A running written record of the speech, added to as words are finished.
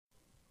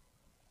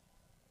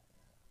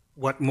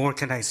What more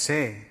can I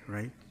say,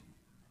 right?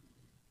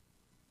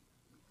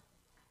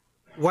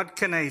 What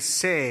can I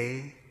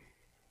say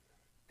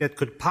that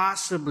could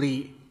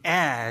possibly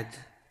add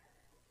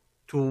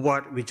to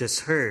what we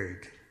just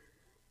heard,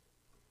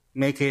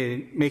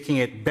 making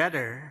it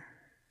better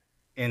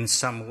in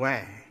some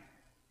way?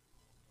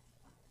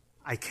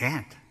 I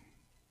can't.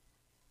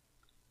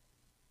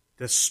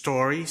 The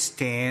story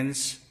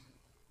stands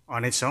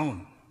on its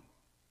own.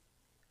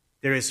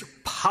 There is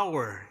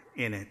power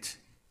in it.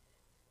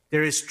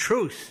 There is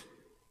truth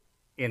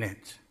in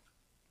it.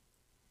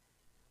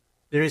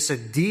 There is a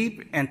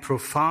deep and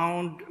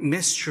profound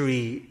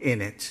mystery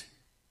in it.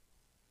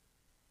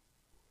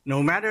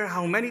 No matter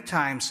how many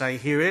times I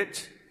hear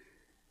it,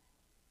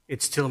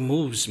 it still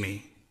moves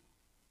me.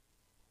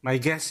 My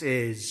guess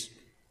is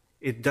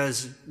it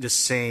does the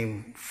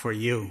same for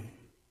you.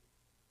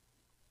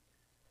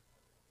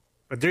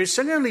 But there is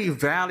certainly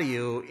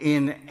value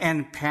in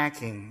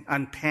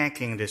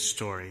unpacking this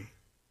story,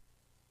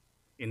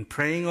 in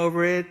praying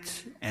over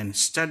it and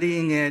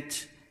studying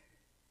it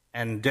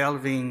and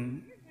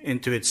delving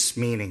into its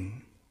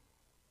meaning.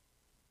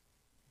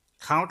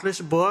 Countless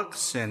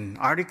books and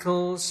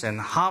articles and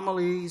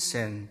homilies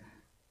and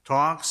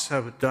talks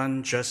have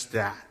done just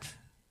that.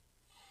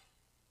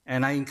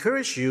 And I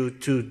encourage you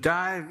to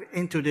dive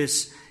into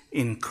this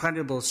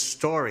incredible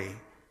story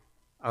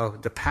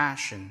of the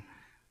Passion.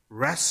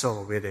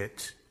 Wrestle with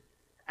it.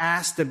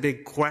 Ask the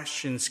big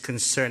questions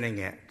concerning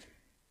it.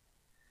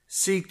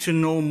 Seek to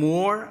know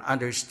more,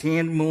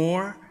 understand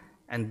more,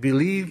 and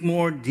believe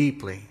more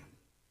deeply.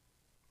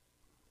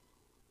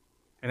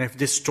 And if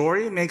this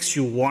story makes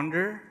you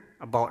wonder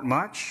about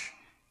much,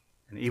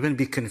 and even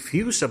be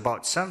confused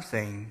about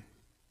something,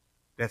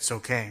 that's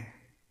okay.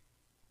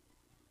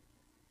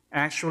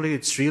 Actually,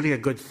 it's really a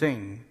good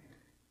thing,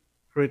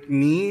 for it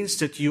means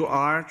that you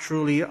are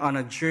truly on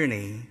a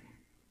journey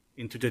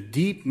into the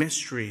deep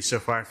mysteries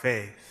of our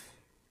faith.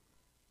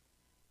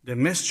 The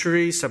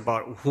mysteries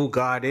about who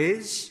God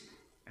is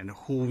and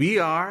who we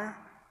are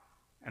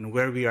and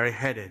where we are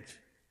headed.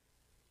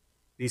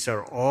 These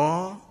are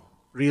all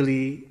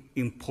really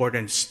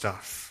important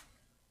stuff.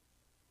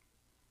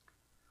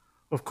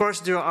 Of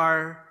course, there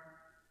are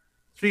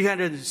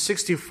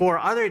 364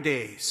 other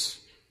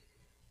days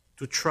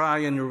to try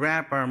and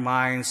wrap our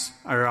minds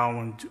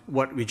around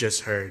what we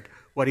just heard,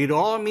 what it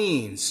all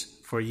means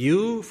for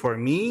you, for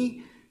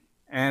me,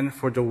 and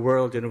for the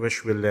world in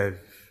which we live.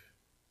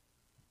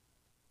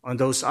 On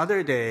those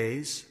other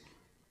days,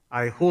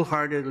 I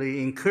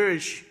wholeheartedly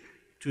encourage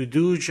to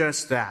do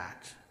just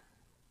that,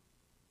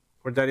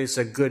 for that is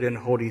a good and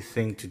holy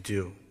thing to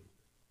do.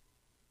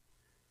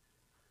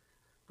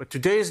 But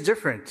today is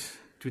different.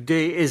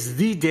 Today is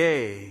the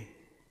day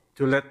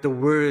to let the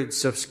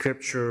words of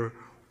Scripture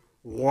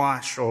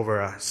wash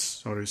over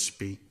us, so to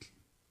speak.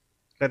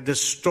 Let the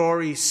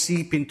story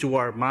seep into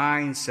our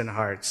minds and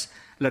hearts.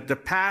 Let the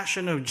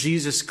passion of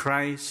Jesus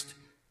Christ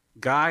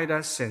guide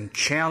us and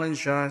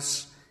challenge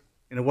us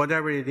in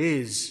whatever it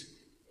is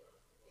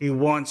He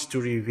wants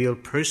to reveal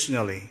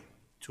personally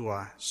to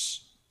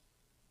us.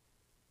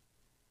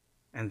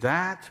 And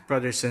that,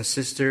 brothers and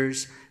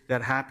sisters,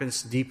 that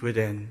happens deep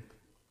within,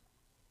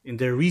 in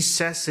the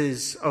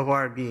recesses of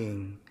our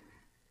being,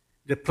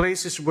 the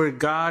places where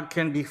God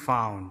can be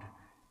found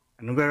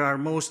and where our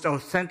most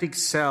authentic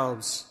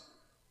selves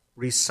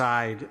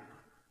reside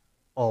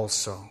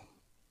also.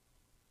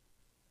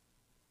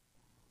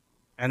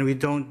 And we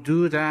don't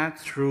do that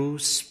through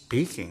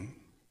speaking.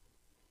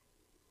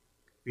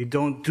 We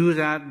don't do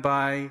that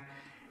by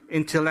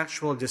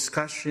intellectual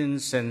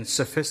discussions and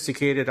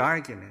sophisticated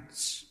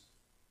arguments.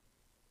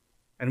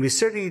 And we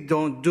certainly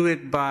don't do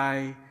it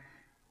by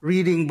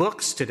reading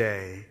books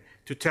today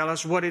to tell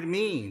us what it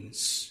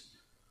means,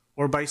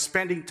 or by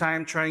spending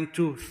time trying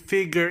to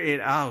figure it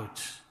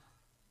out.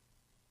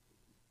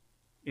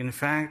 In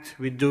fact,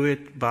 we do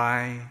it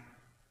by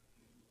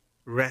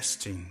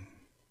resting.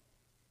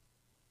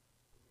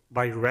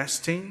 By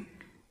resting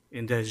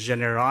in the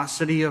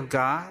generosity of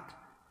God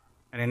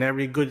and in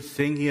every good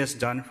thing He has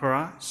done for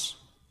us.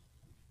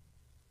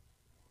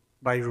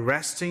 By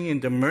resting in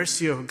the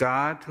mercy of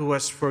God who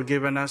has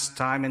forgiven us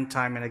time and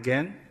time and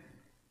again.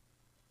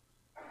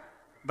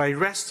 By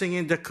resting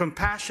in the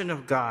compassion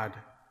of God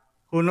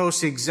who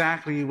knows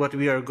exactly what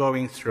we are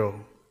going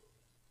through.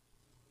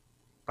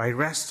 By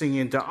resting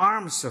in the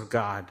arms of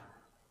God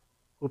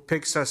who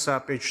picks us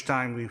up each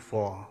time we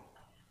fall.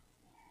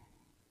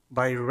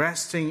 By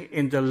resting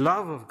in the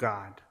love of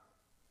God,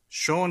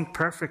 shown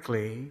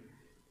perfectly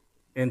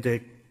in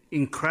the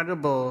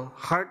incredible,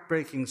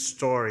 heartbreaking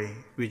story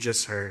we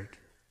just heard.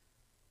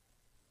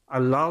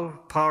 A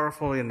love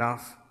powerful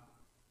enough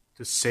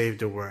to save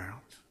the world.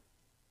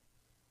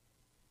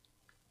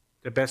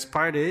 The best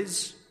part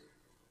is,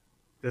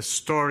 the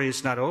story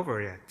is not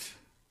over yet.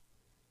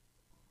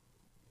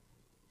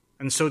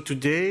 And so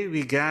today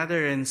we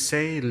gather and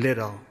say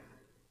little.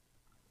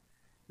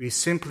 We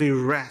simply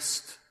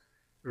rest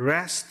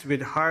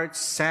with hearts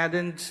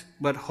saddened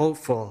but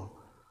hopeful,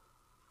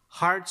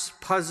 hearts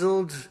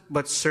puzzled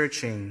but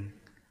searching,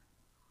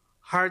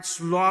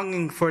 hearts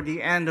longing for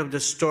the end of the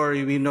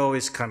story we know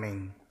is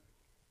coming.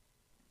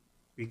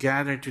 We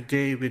gather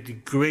today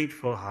with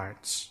grateful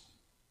hearts,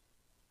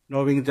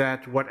 knowing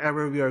that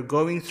whatever we are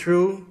going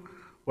through,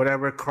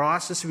 whatever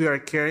crosses we are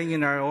carrying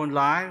in our own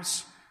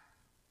lives,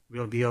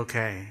 will be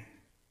okay.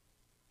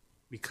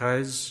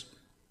 Because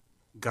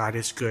God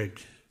is good.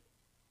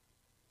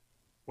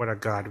 What a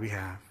God we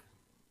have.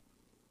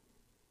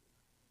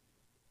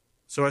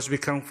 So as we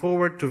come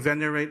forward to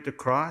venerate the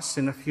cross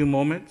in a few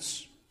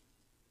moments,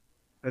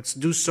 let's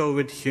do so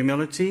with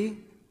humility,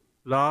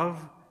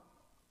 love,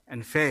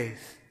 and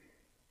faith.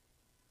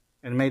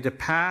 And may the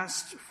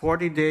past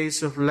 40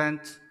 days of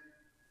Lent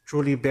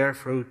truly bear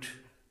fruit,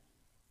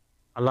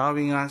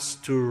 allowing us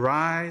to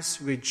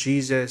rise with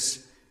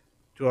Jesus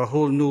to a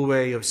whole new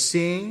way of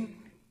seeing,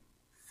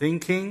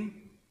 thinking,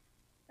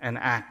 and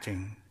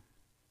acting.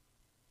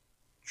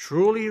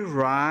 Truly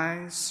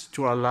rise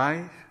to a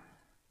life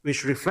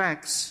which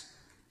reflects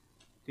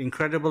the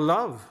incredible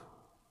love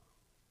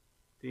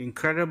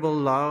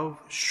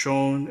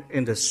shown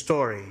in the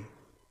story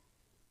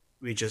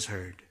we just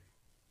heard.